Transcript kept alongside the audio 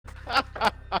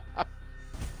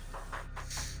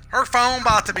Her phone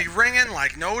about to be ringing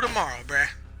like no tomorrow, bruh.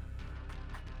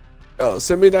 Oh,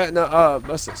 send me that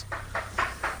message.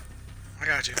 I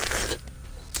got you.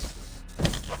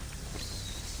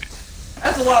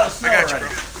 That's a lot of snow. I got you, bro.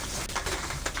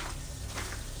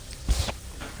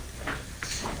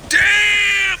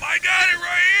 Damn! I got it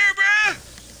right here, bruh!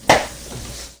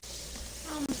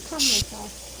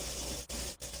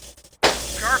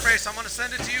 Scarface, I'm gonna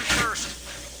send it to you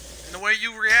first. And the way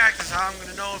you react is how I'm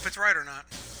gonna know if it's right or not.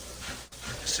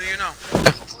 Just so you know.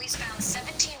 Police found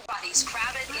 17 bodies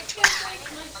crowded into a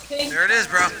dining. There it is,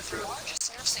 bro.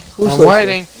 Who's I'm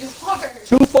waiting.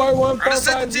 241 I'm gonna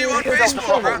send it to you on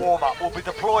Facebook, bro. Warm-up. We'll be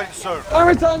deploying soon. How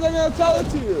many times am I gonna tell it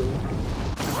to you?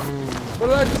 What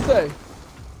did I just say?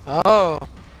 Oh.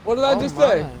 What did I just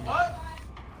say?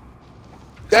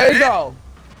 There you go.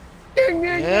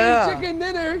 Yeah. Chicken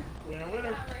dinner.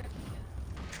 Winner.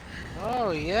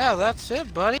 Oh yeah, that's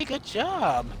it, buddy. Good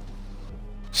job.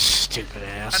 Stupid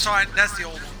ass. That's the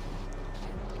old one.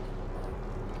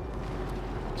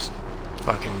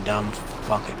 Fucking dumb.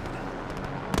 Fuck it.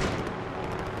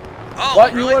 Oh,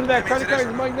 What? really? You wanted that That credit means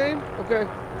card in my name? Okay.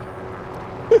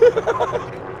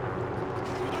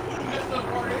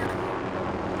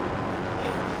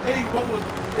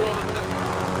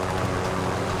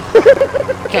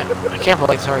 I can't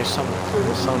believe it's already 7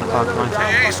 o'clock my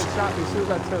time. Hey, Ace. Shot me as soon as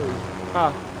I tell you.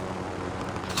 Huh.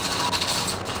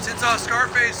 Since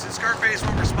Scarface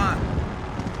won't respond.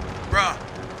 Bruh.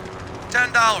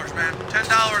 $10, man.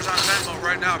 $10 on Venmo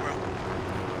right now, bro.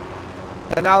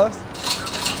 $10?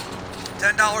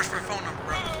 $10 for a phone number,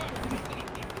 bro.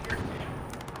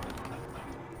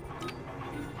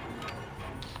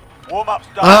 Warm-up's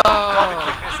done. Oh. Time to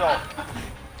kick this off.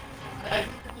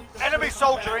 Enemy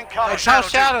soldier incoming. Tell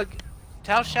Shadow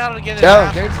to get it Shadow,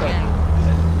 out. game stuff.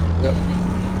 Yep.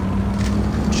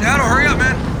 Shadow, hurry up,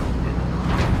 man.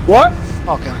 What?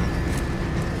 Okay.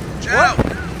 Shadow.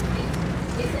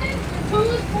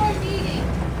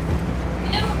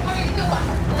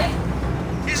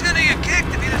 He's gonna get kicked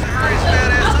if he doesn't hurry his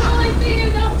fat ass up.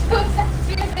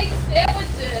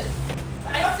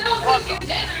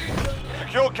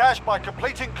 Secure cash by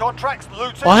completing contracts,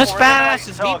 looting, Well, his or fat ass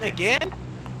is eliminating eating targets.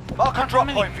 again? Mark a drop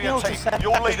many point for your kills team. is that?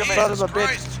 You'll lead them in. Son of a bitch.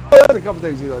 Christ. There's a couple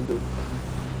things he doesn't do.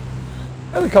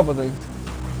 There's a couple things.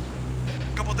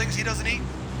 A couple things he doesn't eat.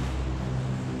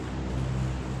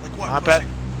 Like what? I bet.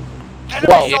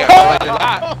 Enemy Whoa. soldier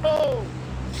Yeah. incoming.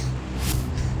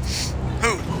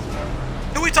 Who?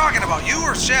 Who we talking about? You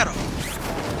or Shadow?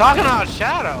 Talking about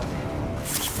Shadow.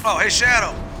 Oh, hey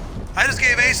Shadow. I just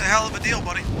gave Ace a hell of a deal,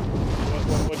 buddy.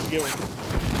 What you giving?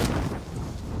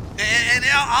 And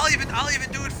I'll even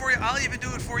do it for you. I'll even do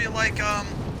it for you like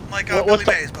Billy What's up?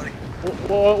 Mays, buddy.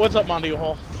 What's up, Monty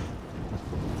Hall?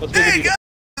 Let's go Hey get you.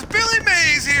 guys, Billy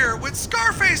Mays here with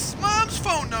Scarface's mom's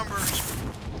phone number.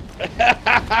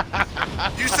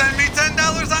 You send me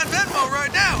 $10 on Venmo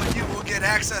right now, and you will get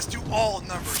access to all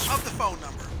numbers of the phone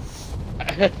number.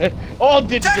 All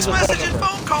digits Text of the message phone and number.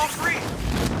 phone call free.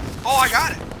 Oh, I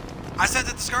got it. I sent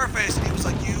it to Scarface, and he was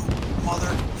like, "You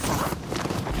motherfucker."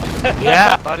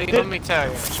 Yeah, buddy. Let me tell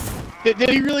you. Did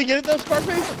he really get it though,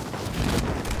 Scarface?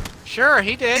 Sure,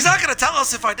 he did. He's not gonna tell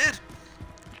us if I did.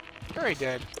 Sure, he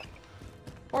did.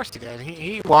 Of course he did.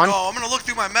 He won. Oh, I'm gonna look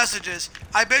through my messages.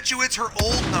 I bet you it's her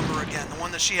old number again, the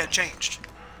one that she had changed.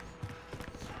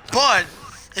 But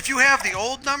if you have the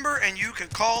old number and you can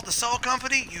call the cell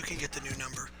company, you can get the new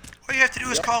number. All you have to do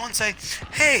is call and say,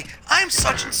 "Hey, I'm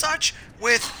such and such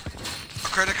with a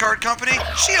credit card company.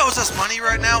 She owes us money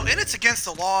right now, and it's against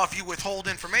the law if you withhold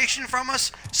information from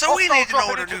us. So we need to know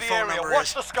what her new phone number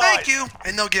is. Thank you,"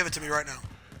 and they'll give it to me right now.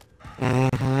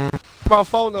 About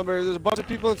phone numbers. There's a bunch of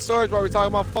people in storage while we're talking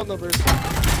about phone numbers.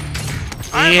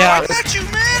 Yeah. I got you,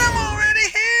 man. I'm already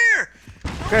here.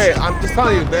 Okay, I'm just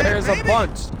telling you, man, there's a baby.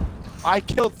 bunch. I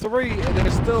killed 3, and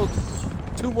there's still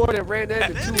 2 more that ran in,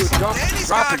 and 2 Daddy's, were Daddy's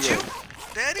dropping got you. you.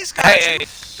 Daddy's got Hey, you.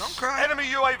 Don't cry. Enemy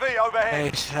UAV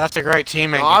overhead. Hey, that's a great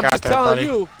teammate No, you I'm got just there, telling buddy.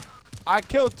 you, I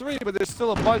killed 3, but there's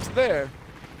still a bunch there.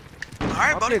 All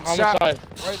right, I'm buddy. getting shot Homicide.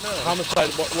 right now. Homicide.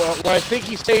 What I think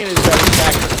he's saying is that he's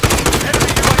back.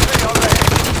 Enemy UAV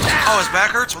overhead. Oh, his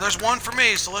back hurts? Well, there's one for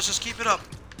me, so let's just keep it up.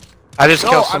 I just No,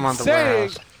 killed I'm someone at the saying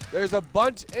warehouse. there's a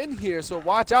bunch in here, so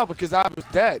watch out because I was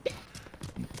dead.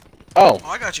 Oh. Oh,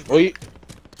 I got you. Well, you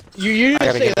I didn't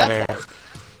gotta say get out that. of here.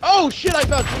 Oh shit! I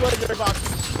found 2 legendary boxes.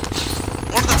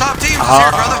 One of the top teams is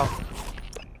here, brother. Oh.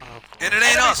 And it ain't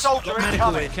Enemy us. soldier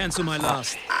incoming. Cancel my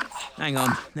last. Hang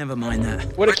on, never mind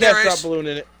that. With a Right there, cash drop Ace. balloon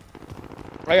in it.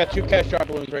 I got 2 cash drop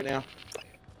balloons right now.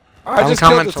 I I'm just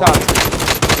coming killed the top.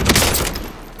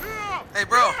 Hey,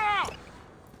 bro.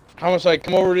 Homicide,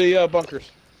 come over to the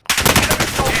bunkers. Enemy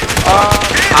soldier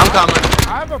I'm coming.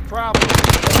 I have a problem.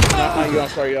 I'm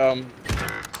sorry,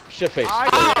 shit face. I'm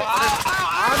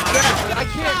dead, but I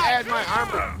can't add my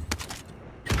armor.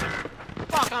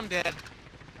 Fuck, I'm dead.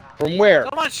 From where?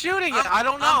 Someone's shooting it. I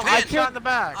don't know. I shot in the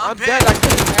back. I'm dead. I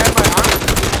couldn't add my armor.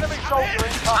 Enemy soldier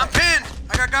I'm incoming. pinned.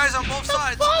 I got guys on both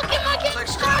sides. Fuck, am I It's getting like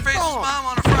shot Scarface's from? mom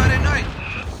on a Friday night.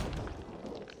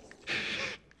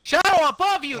 Shadow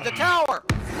above you, the tower.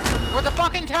 Where the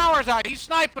fucking tower's at. He's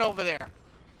sniping over there.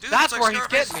 Dude, That's it's like where he's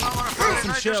Scarface's getting me. mom on a Friday Some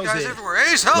night. There's shells guys here. everywhere.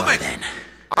 Ace, help me.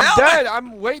 I'm Help me. dead.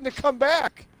 I'm waiting to come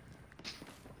back.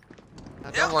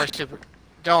 Don't worry, Super.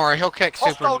 Don't worry, he'll kick Super.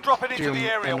 Hostile dropping into Doom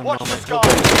the area. in a Watch the moment. sky.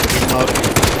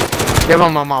 Give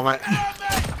him a moment.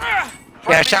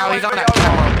 Yeah, Shadow, he's on that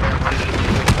tower over there.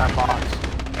 That box.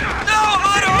 No, I'm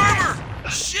out of armor.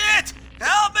 Shit.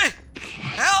 Help me.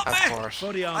 Help Of me. course.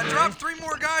 Body I armor. dropped 3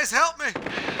 more guys. Help me.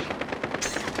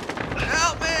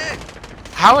 Help me.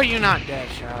 How are you not dead,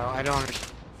 Shadow? I don't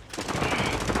understand.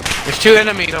 There's 2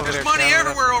 enemies over there. There's money Shadow.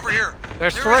 everywhere over here.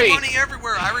 There's There 3. is money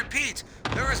everywhere. I repeat.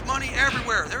 There is money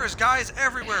everywhere. There is guys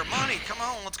everywhere. Money. Come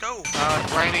on, let's go.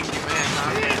 It's raining you,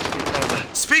 man.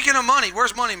 Speaking of money,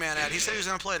 where's Money Man at? He said he was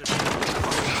gonna play today.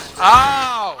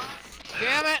 Oh!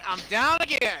 Damn it, I'm down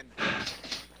again.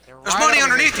 There's money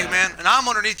underneath you, man, and I'm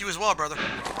underneath you as well, brother.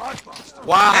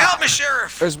 Wow. Help me,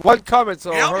 Sheriff. There's one coming,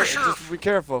 so Yeah, for hurry, sure. just be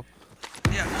careful.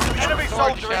 Yeah. Enemy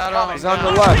soldier Shadow. incoming. He's on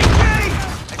the left.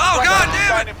 Oh God damn it!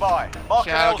 Standing by. Mark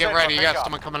Shadow, L's get in ready. for You got pickup.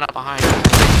 someone coming up behind you.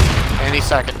 Any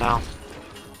second now.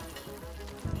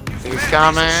 He's Man,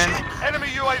 coming. piece of shit. Enemy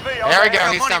UAV. There we I go.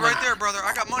 got He's money coming. right there, brother.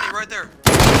 I got money right there.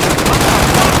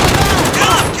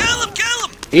 Kill him! Kill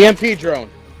him! EMP drone.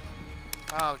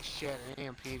 Oh shit, an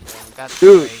EMP drone. That's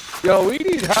Dude, great. yo, we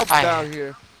need help Hi. down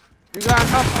here. You got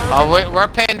enough armor? Oh, we're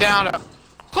pinned down.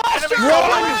 Cluster!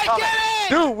 Enemy soldier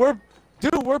incoming.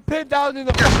 We're pinned down in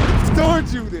the fucking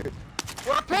storage unit.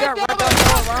 We're We pinned got down. red dots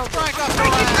all around us. Frank, up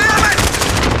Damn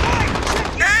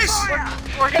it! Ace!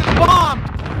 We're getting bombed.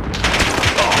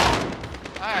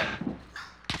 Alright,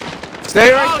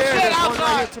 Stay right Oh, there. shit, There's one outside.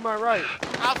 right here to my right.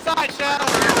 outside, Shadow.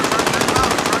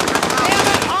 Damn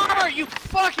it, armor, you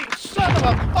fucking son of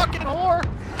a fucking whore.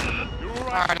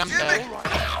 Alright, I'm Jimmy! dead.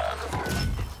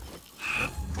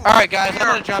 Alright, guys, I'm We are-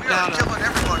 gonna drop we are down. killing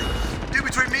everybody. Dude,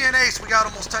 between me and Ace, we got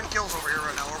almost 10 kills over here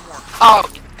right now, or more. Oh,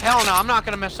 hell no, I'm not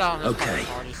gonna miss out on this Okay. fucking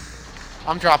party.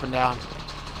 I'm dropping down.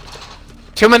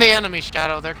 Too many enemies,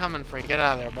 Shadow. They're coming for you. Get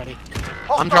out of there, buddy.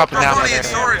 I'm dropping There's down money in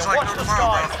there. storage like no Watch the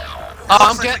tomorrow, bro. sky. Oh, I'm Looks like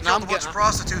they getting, killed I'm a bunch of getting.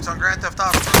 prostitutes on Grand Theft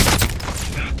Auto. Oh,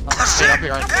 Oh, shit, shit! I'll be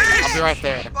right there. Ace! I'll be right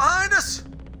there. Behind us!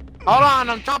 Hold on,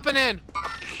 I'm jumping in.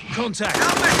 Contact.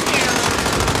 Help me!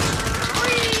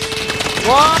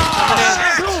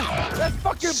 Wow! Shit! Dude, that's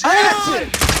fucking Shit! bullshit!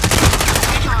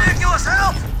 Ridiculous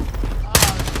help!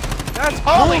 That's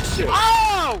Holy shit! bullshit!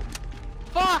 Oh!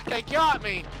 Fuck, they got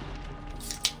me.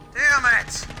 Damn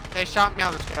it! They shot me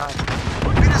out of the sky.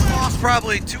 We just lost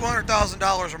probably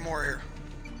 $200,000 or more here.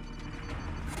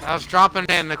 I was dropping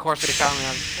in, and of course they shot me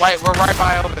out. Wait, we're right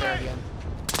by over there again.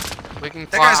 We can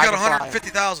That fly. guy's I got can fly.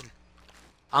 150,000.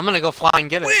 I'm gonna go fly and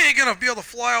get it. We ain't gonna be able to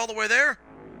fly all the way there.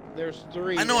 There's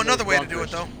 3. I know in another those way to do it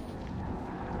bunkers. though.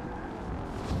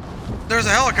 There's a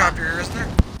helicopter here, isn't there?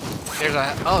 There's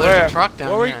a Where? a truck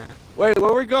down Where here. Wait,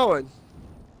 where we going?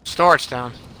 Storage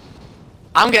down.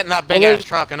 I'm getting that big Oh, ass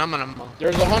truck, and I'm gonna.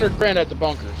 There's 100 grand at the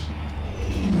bunkers.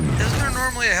 Isn't there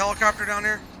normally a helicopter down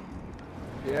here?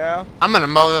 Yeah. I'm gonna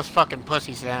mow those fucking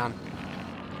pussies down.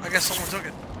 I guess someone took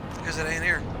it. Because it ain't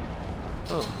here.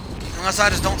 Oh. Unless I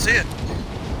just don't see it.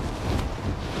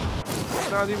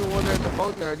 There's not even one at the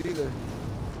boat yard either.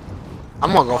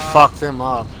 I'm gonna go fuck them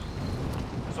up.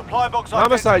 Supply box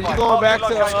Homicide, you identified. going Mark back your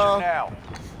to, location now.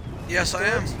 Yes, I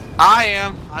am. I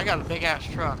am. I got a big ass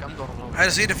truck. I'm going over. I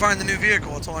just need to find the new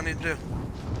vehicle. That's all I need to do.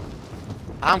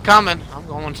 I'm coming. I'm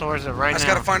going towards it right I just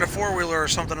now. gotta find a 4-wheeler or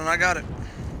something, and I got it.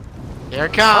 Here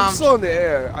it I'm comes. still in the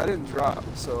air. I didn't drop,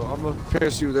 so I'm gonna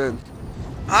parachute in.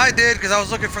 I did because I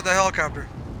was looking for the helicopter.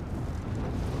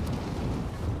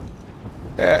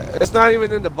 Yeah, it's not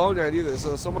even in the boneyard either,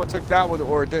 so someone took that one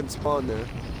or it didn't spawn there.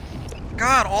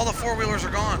 God, all the 4-wheelers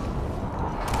are gone.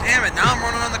 Damn it, now I'm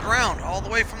running on the ground all the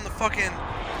way from the fucking...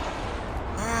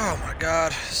 Oh my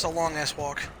god, it's a long ass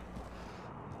walk.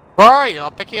 Where are you? I'll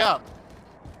pick you up.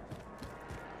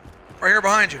 Right here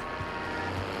behind you.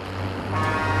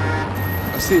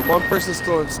 I see one person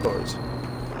still in storage.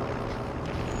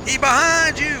 He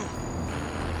behind you!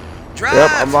 Drive!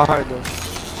 Yep, I'm behind him.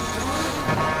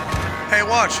 Hey,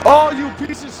 watch. Oh, you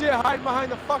piece of shit! Hide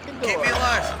behind the fucking door. Keep me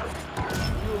alive.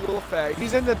 You little fag.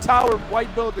 He's in the tower,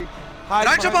 white building. Hide Did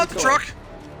I jump behind out the door. truck?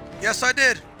 Yes, I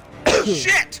did.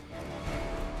 Shit!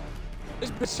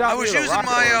 This bitch shot I me was with a using rocket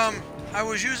my launcher. I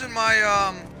was using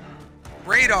my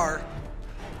radar,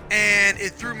 and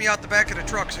it threw me out the back of the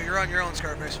truck. So you're on your own,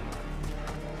 Scarface.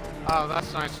 Oh,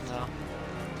 that's nice to know.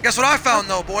 Guess what I found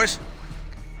though, boys?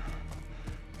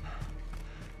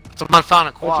 Someone found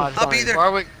a quad. I'll be there. Where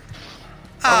are we?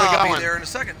 I'll going? be there in a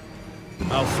second.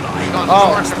 I'll fly. Going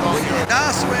Oh. north or going And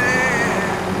I swear,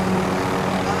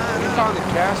 He's on the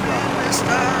cash route. the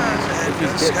stars in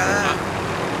the sky.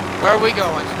 Where are we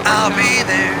going? I'll be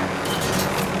there.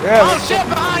 Yeah, Oh let's shit!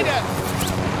 Behind us!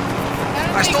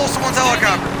 Enemy! I stole someone's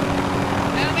helicopter.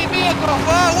 Enemy vehicle!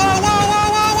 Whoa, whoa, whoa, whoa,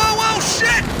 whoa, whoa, whoa,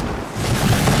 shit!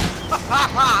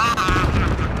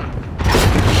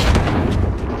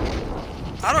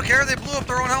 I don't care. They blew up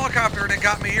their own helicopter and it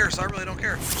got me here, so I really don't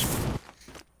care.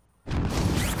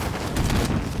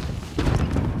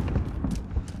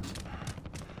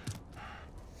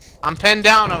 I'm pinned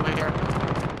down over here.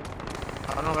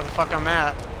 I don't know where the fuck I'm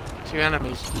at. 2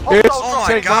 enemies. It's Oh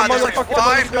my take god, my there's like motherfucking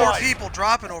 5 more guys. people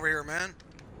dropping over here, man.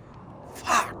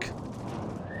 Fuck.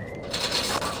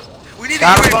 We need a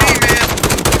Got 'em UAV, man.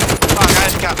 Fuck, I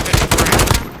just got 50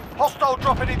 grand. Hostile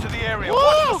dropping into the area. Woo!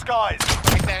 Watch the skies.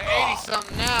 Like that 80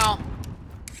 something now.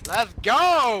 Let's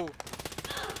go!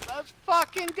 Let's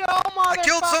fucking go, motherfucker! I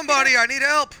killed somebody. I need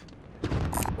help.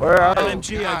 Where are you?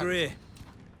 LMG, I agree.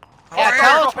 I'm Yeah, right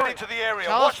tell here. us Dropping into the area.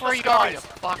 Tell Watch us where the you are, you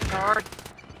skies. fucktard.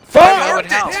 Fuck! I would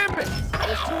help. Damn it!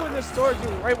 There's 2 in the storage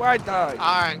room right where I died.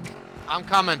 Alright, I'm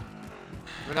coming.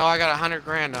 You know I got 100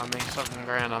 grand on me, something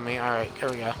grand on me. Alright, here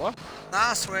we go. What?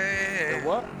 I swear. The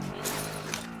what?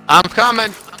 I'm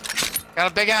coming.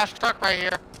 Got a big ass truck right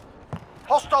here.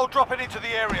 Hostile dropping into the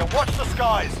area. Watch the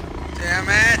skies. Damn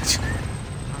it.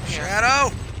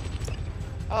 Shadow.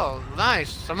 Oh, nice.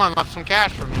 Someone left some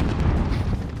cash for me.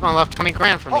 Someone left 20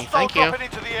 grand for me. Hostile Thank you. dropping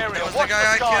into the area. That was the Watch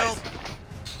guy I skies. killed.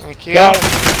 Thank you.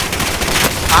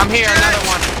 I'm here, another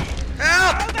one.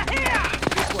 Help!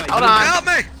 Hold on. Help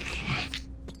me!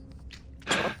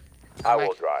 I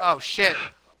will drive. Oh shit.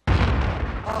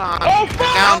 Hold on. Oh, fuck!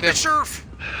 Down Help me, him. Sheriff!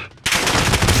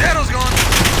 Shadow's gone.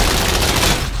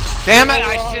 Damn it,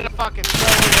 I should have fucking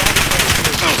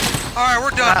Alright, we're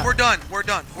done. We're done. We're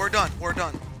done. We're done. We're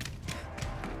done.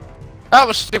 That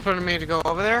was stupid of me to go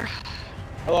over there.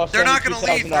 They're not gonna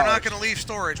leave. They're not gonna leave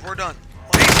storage. We're done.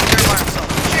 Well, he's there by himself.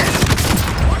 Shit!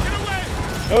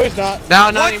 No, he's not. No,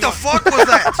 not What anymore. the fuck was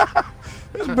that?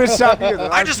 This bitch shot me with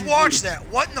an I just RPG. watched that.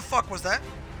 What in the fuck was that?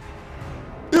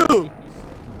 Dude!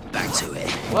 Back to it.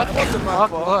 What the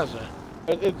fuck was it?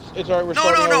 It's alright. We're No,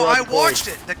 starting no, no. over at I the quarry. watched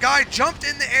it. The guy jumped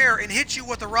in the air and hit you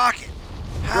with a rocket.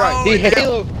 How? Right.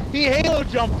 He halo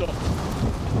jumped him.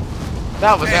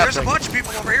 That was Hey, there's a epic. bunch of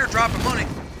people over here dropping money.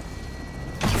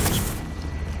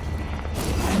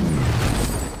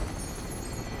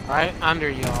 Right under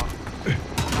y'all.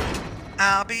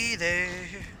 I'll be there.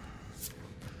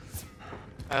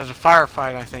 That was a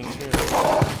firefight, I think, too.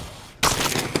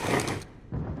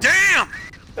 Damn!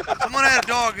 Someone had a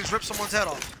dog who's ripped someone's head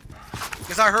off.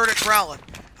 Because I heard it growling.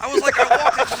 I was like, I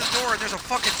walked into the door and there's a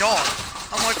fucking dog.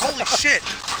 I'm like, holy shit.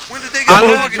 When did they get a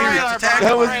dog in here? It's attacked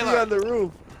That me. was me on the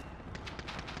roof.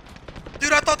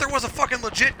 Dude, I thought there was a fucking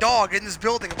legit dog in this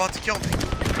building about to kill me.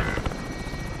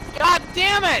 God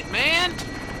damn it, man!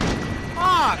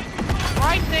 Fuck!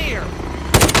 Right there!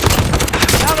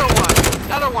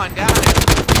 Another one down there.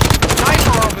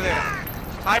 Sniper over there.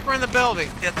 Sniper in the building.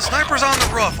 Yeah, the sniper's on the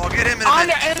roof. I'll get him in a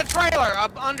Under minute. in the trailer,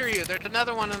 up under you. There's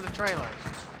another one in the trailer.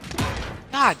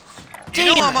 God You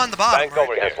know damn I'm it. on the bottom,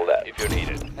 right? Cancel that if you need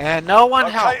it. And no one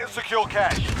Locate helped. and secure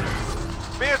cash.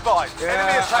 Be advised. Yeah,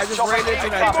 enemy attack I just chopper ran into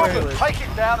incoming. that trailer. Take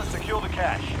it down and secure the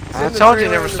cash. It's I in the told you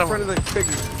trailer there was in someone. front of the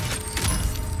piggy.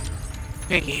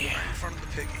 Piggy. In front of the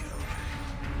piggy.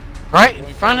 Right in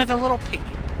front of the little piggy.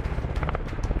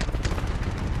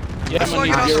 Yeah, That's why man,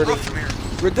 you get on the dirty. roof from here.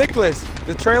 Ridiculous.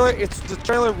 The trailer, it's the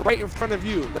trailer right in front of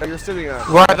you that you're sitting on.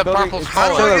 Where That the building, purple it's How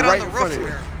do the I trailer get on right the in roof front of from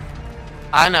you. here?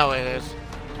 I know it is.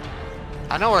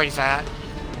 I know where he's at.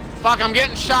 Fuck, I'm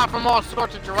getting shot from all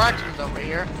sorts of directions over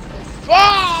here.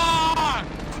 Fuck!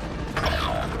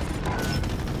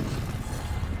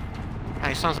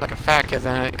 He sounds like a fat kid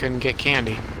that couldn't get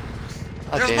candy.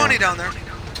 Oh, There's damn. money down there.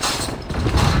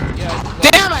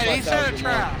 Damn it! He set a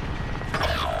trap.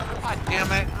 God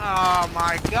damn it! Oh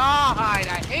my god!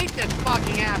 I hate this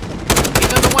fucking ass.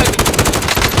 He's in the way.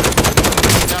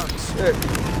 Shit.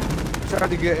 Trying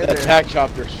to get in That there. attack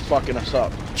chopper's fucking us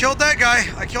up. Killed that guy.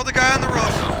 I killed the guy on the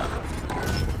roof.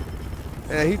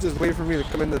 Yeah, he just waited for me to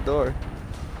come in the door.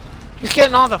 He's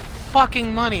getting all the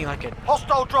fucking money like it.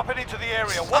 Hostile dropping into the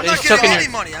area. I'm Watch not He's getting took any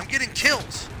it. money. I'm getting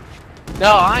kills.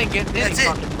 No, I ain't getting any That's it.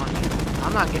 fucking money.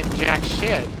 I'm not getting jack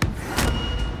shit.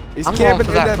 He's I'm going camping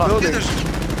for in that that fuck. building.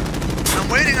 I'm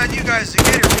waiting on you guys to get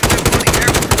here. We have money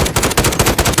everywhere.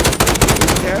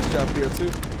 There's a cash drop here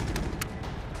too.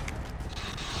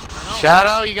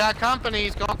 Shadow, you got company.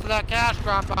 He's going for that cash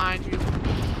drop behind you.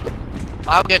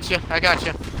 I'll get you. I got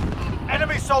you.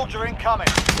 Enemy soldier incoming.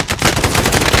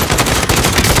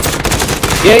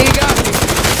 Yeah, you got me.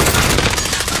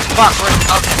 Fuck, Rick.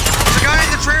 Okay. There's a guy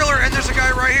in the trailer, and there's a guy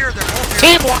right here. They're both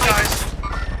here. Team wipe. Guys.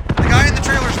 The guy in the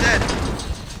trailer's dead.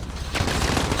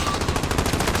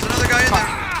 There's another guy in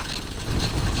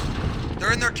there.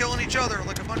 They're in there killing each other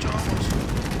like a bunch of homos.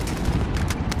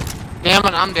 Damn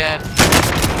it, I'm dead.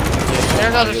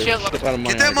 There's other shit.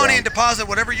 Get that money and deposit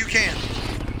whatever you can.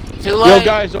 Too late. Yo,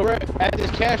 guys, over at this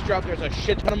cash drop, there's a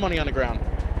shit ton of money on the ground.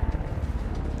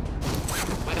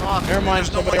 Never mind,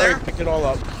 There's no one somebody there? already picked it all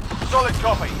up. Solid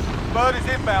copy. Bird is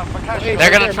inbound for cash. Hey,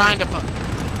 They're gonna there, try and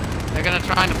they're gonna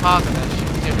try and deposit that shit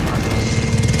too.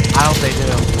 I hope they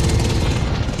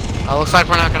do. Oh, looks like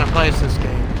we're not gonna place this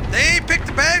game. They ain't picked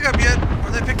the bag up yet,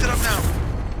 or they picked it up now.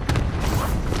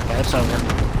 Yeah, it's over.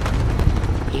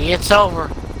 It's over.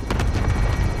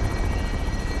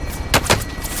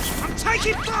 I'm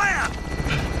taking fire!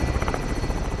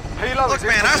 Helo Look, is in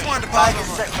man, I just position. wanted to Bag deposit is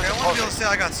them. set for Okay, I want to be able to deposit. say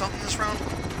I got something this round.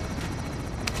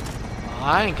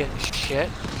 I ain't getting shit.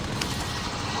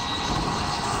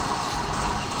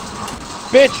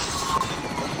 Bitch!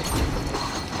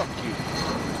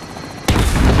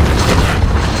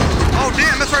 Oh,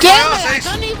 damn, that's right by Damn us, it! I Ace.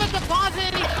 couldn't even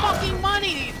deposit any fucking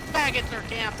money. These faggots are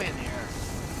camping here.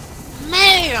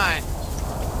 Man!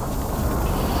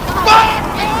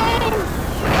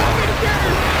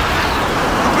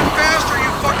 Open faster,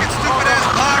 you fucking stupid ass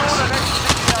box.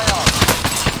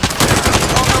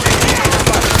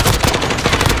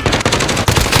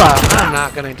 I'm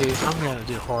not gonna do. I'm gonna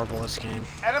do horrible this game.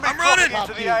 Enemy I'm running.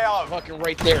 dropping into the AO. Fucking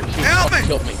right there. She Help fucking me.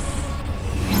 killed me.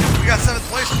 We got 7th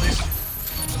place at least.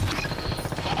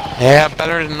 Yeah,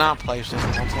 better than not place this.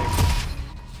 I'll take it.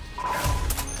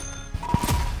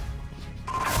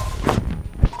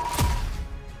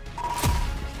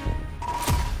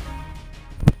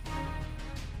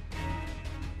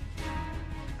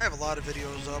 I have a lot of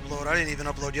videos to upload. I didn't even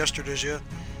upload yesterday's yet.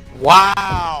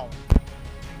 Wow!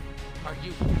 Are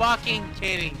you fucking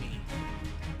kidding me?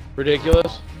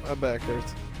 Ridiculous. My back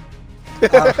hurts.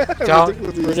 Don't.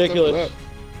 Ridiculous.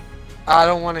 I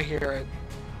don't want to hear it.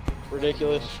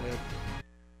 Ridiculous.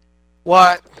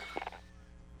 What?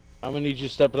 I'm gonna need you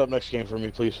to step it up next game for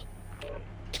me, please.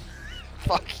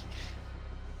 Fuck.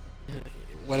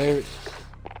 Whatever.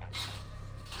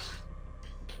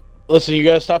 Listen, you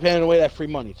gotta stop handing away that free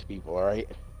money to people, alright?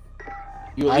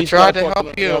 You at I least tried gotta to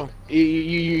fucking- help you.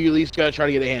 You at least gotta try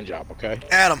to get a hand job, okay?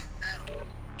 Adam.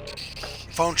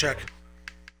 Phone check.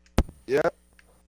 Yeah.